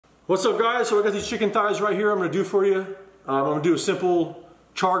What's up, guys? So I got these chicken thighs right here I'm gonna do for you. I'm gonna do a simple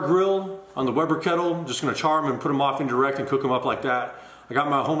char grill on the Weber kettle. I'm just gonna char them and put them off indirect and cook them up like that. I got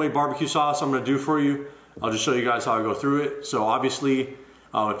my homemade barbecue sauce I'm gonna do for you. I'll just show you guys how I go through it. So obviously,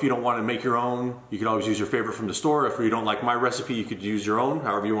 if you don't want to make your own, you can always use your favorite from the store. If you don't like my recipe, you could use your own,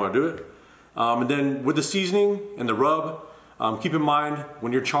 however you want to do it. And then with the seasoning and the rub, keep in mind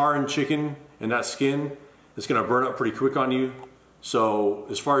when you're charring chicken and that skin, it's gonna burn up pretty quick on you. So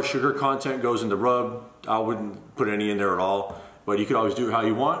as far as sugar content goes in the rub, I wouldn't put any in there at all, but you could always do it how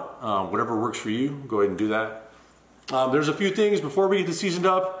you want. Whatever works for you, go ahead and do that. There's a few things before we get this seasoned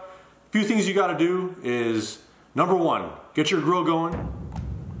up. A few things you gotta do is, number one, get your grill going.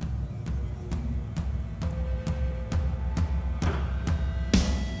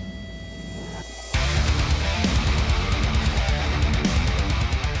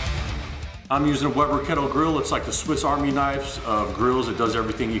 I'm using a Weber kettle grill. It's like the Swiss Army knives of grills. It does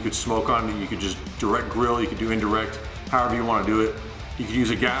everything you could smoke on it. You could just direct grill, you could do indirect, however you want to do it. You could use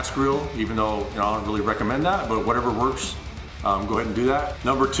a gas grill, even though I don't really recommend that, but whatever works, go ahead and do that.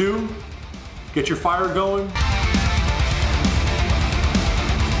 Number two, get your fire going.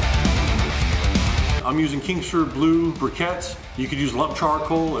 I'm using Kingsford Blue briquettes. You could use lump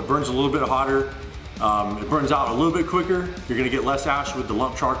charcoal. It burns a little bit hotter. It burns out a little bit quicker. You're gonna get less ash with the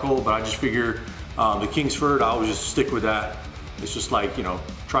lump charcoal, but I just figure the Kingsford, I always just stick with that. It's just like,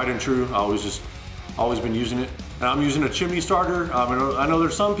 tried and true. Always been using it. And I'm using a chimney starter. I know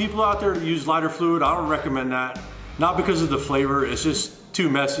there's some people out there that use lighter fluid. I don't recommend that. Not because of the flavor, it's just too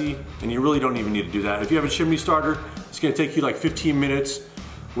messy, and you really don't even need to do that. If you have a chimney starter, it's gonna take you like 15 minutes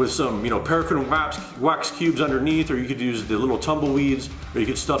with some, paraffin wax cubes underneath, or you could use the little tumbleweeds, or you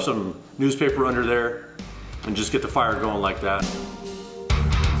could stuff some newspaper under there and just get the fire going like that.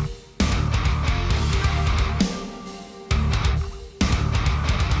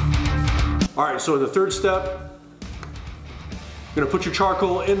 All right, so the third step, you're gonna put your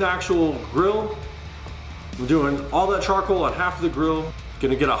charcoal in the actual grill. I'm doing all that charcoal on half of the grill.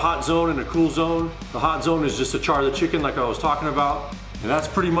 Gonna get a hot zone and a cool zone. The hot zone is just to char the chicken like I was talking about. And that's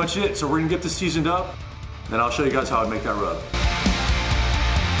pretty much it. So we're gonna get this seasoned up, and I'll show you guys how I make that rub.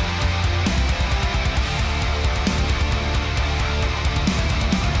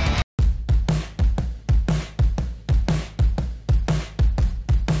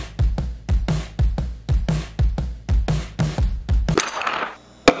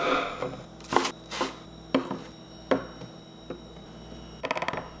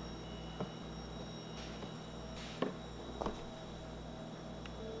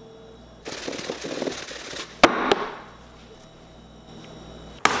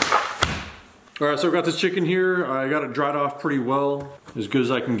 All right, so I've got this chicken here. I got it dried off pretty well, as good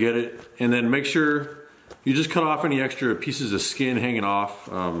as I can get it. And then make sure you just cut off any extra pieces of skin hanging off.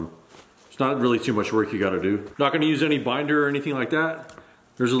 It's not really too much work you gotta do. Not gonna use any binder or anything like that.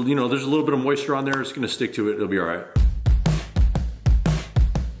 There's a little bit of moisture on there. It's gonna stick to it, it'll be all right.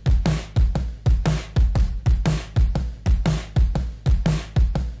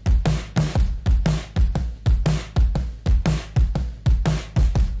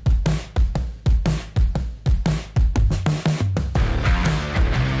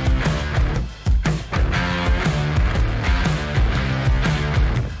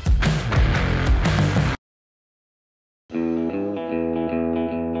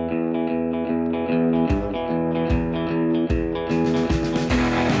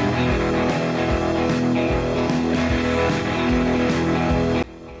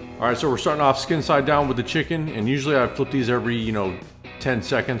 All right, so we're starting off skin side down with the chicken, and usually I flip these every, 10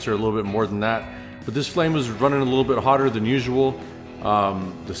 seconds or a little bit more than that. But this flame was running a little bit hotter than usual.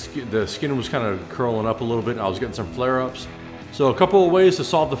 The skin was kind of curling up a little bit, and I was getting some flare-ups. So a couple of ways to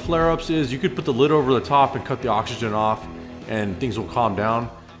solve the flare-ups is you could put the lid over the top and cut the oxygen off, and things will calm down.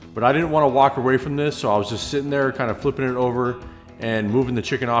 But I didn't want to walk away from this, so I was just sitting there kind of flipping it over and moving the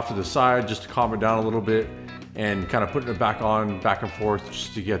chicken off to the side just to calm it down a little bit, and kind of putting it back and forth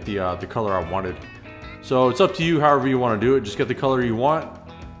just to get the color I wanted. So it's up to you however you want to do it. Just get the color you want,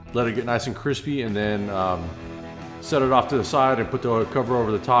 let it get nice and crispy, and then set it off to the side and put the cover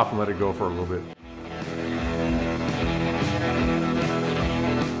over the top and let it go for a little bit.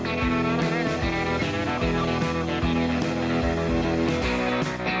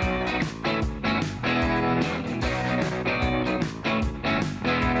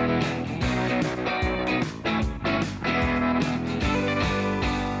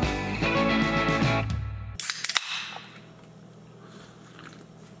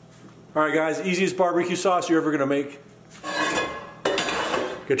 All right, guys, easiest barbecue sauce you're ever gonna make.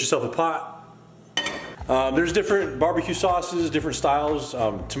 Get yourself a pot. There's different barbecue sauces, different styles,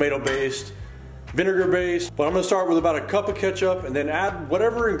 tomato based, vinegar based, but I'm gonna start with about a cup of ketchup and then add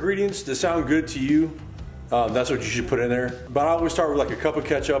whatever ingredients that sound good to you. That's what you should put in there. But I always start with like a cup of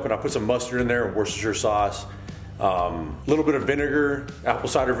ketchup and I put some mustard in there and Worcestershire sauce, a little bit of vinegar, apple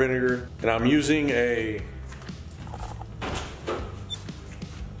cider vinegar, and I'm using a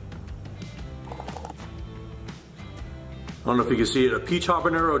I don't know if you can see it, a peach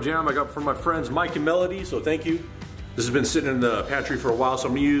habanero jam I got from my friends Mike and Melody, so thank you. This has been sitting in the pantry for a while, so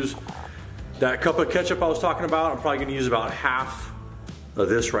I'm gonna use that cup of ketchup I was talking about. I'm probably gonna use about half of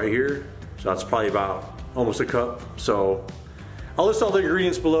this right here. So that's probably about almost a cup. So I'll list all the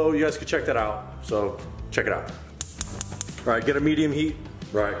ingredients below. You guys can check that out. So check it out. All right, get a medium heat.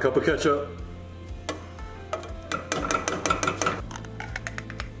 All right, cup of ketchup.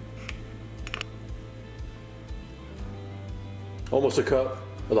 Almost a cup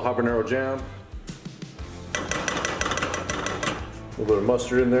of the habanero jam. A little bit of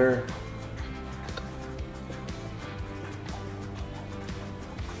mustard in there.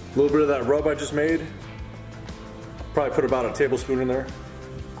 A little bit of that rub I just made. Probably put about a tablespoon in there.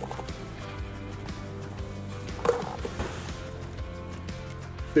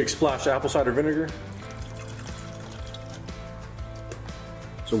 Big splash of apple cider vinegar.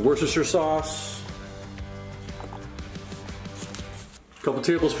 Some Worcestershire sauce. A couple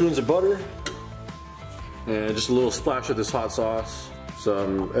tablespoons of butter. And just a little splash of this hot sauce.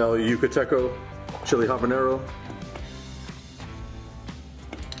 Some El Yucateca chili habanero.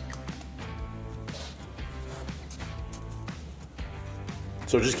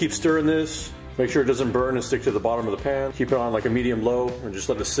 So just keep stirring this. Make sure it doesn't burn and stick to the bottom of the pan. Keep it on like a medium low and just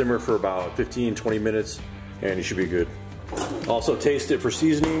let it simmer for about 15-20 minutes and you should be good. Also taste it for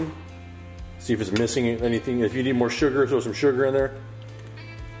seasoning. See if it's missing anything. If you need more sugar, throw some sugar in there.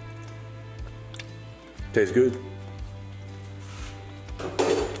 Tastes good.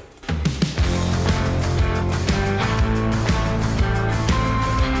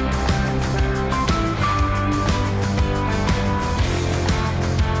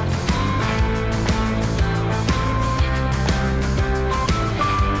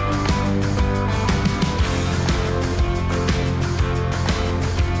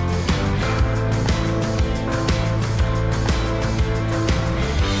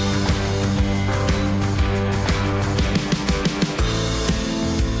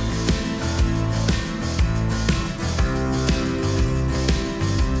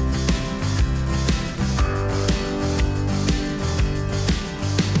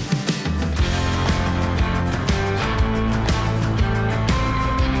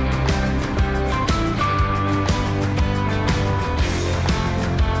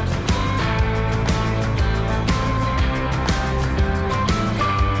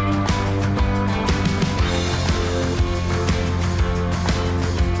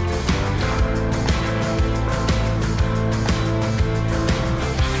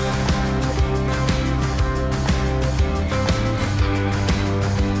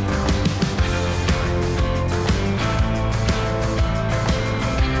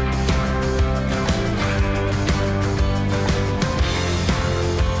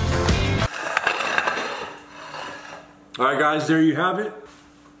 All right guys, there you have it.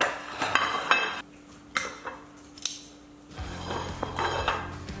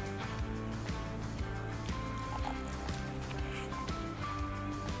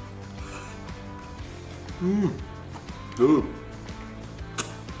 Ooh.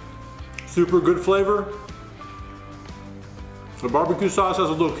 Super good flavor. The barbecue sauce has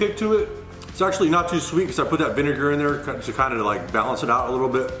a little kick to it. It's actually not too sweet because I put that vinegar in there to kind of like balance it out a little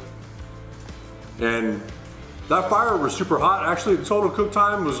bit. And that fire was super hot. Actually, the total cook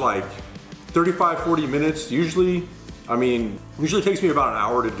time was like 35-40 minutes. Usually takes me about an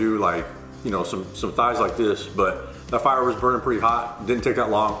hour to do like, you know, some thighs like this, but that fire was burning pretty hot. It didn't take that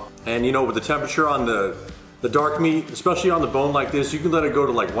long. And you know, with the temperature on the dark meat, especially on the bone like this, you can let it go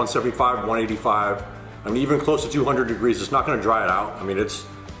to like 175, 185. I mean, even close to 200 degrees. It's not gonna dry it out. I mean, it's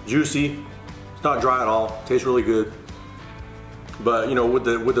juicy. It's not dry at all. Tastes really good. But you know, with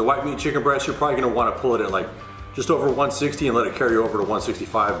the white meat chicken breast, you're probably gonna wanna pull it at like just over 160 and let it carry over to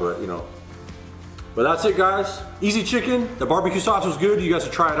 165, but you know. But that's it guys. Easy chicken. The barbecue sauce was good. You guys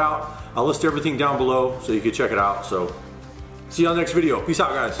should try it out. I'll list everything down below so you can check it out. So see you on the next video. Peace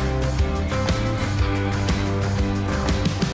out guys.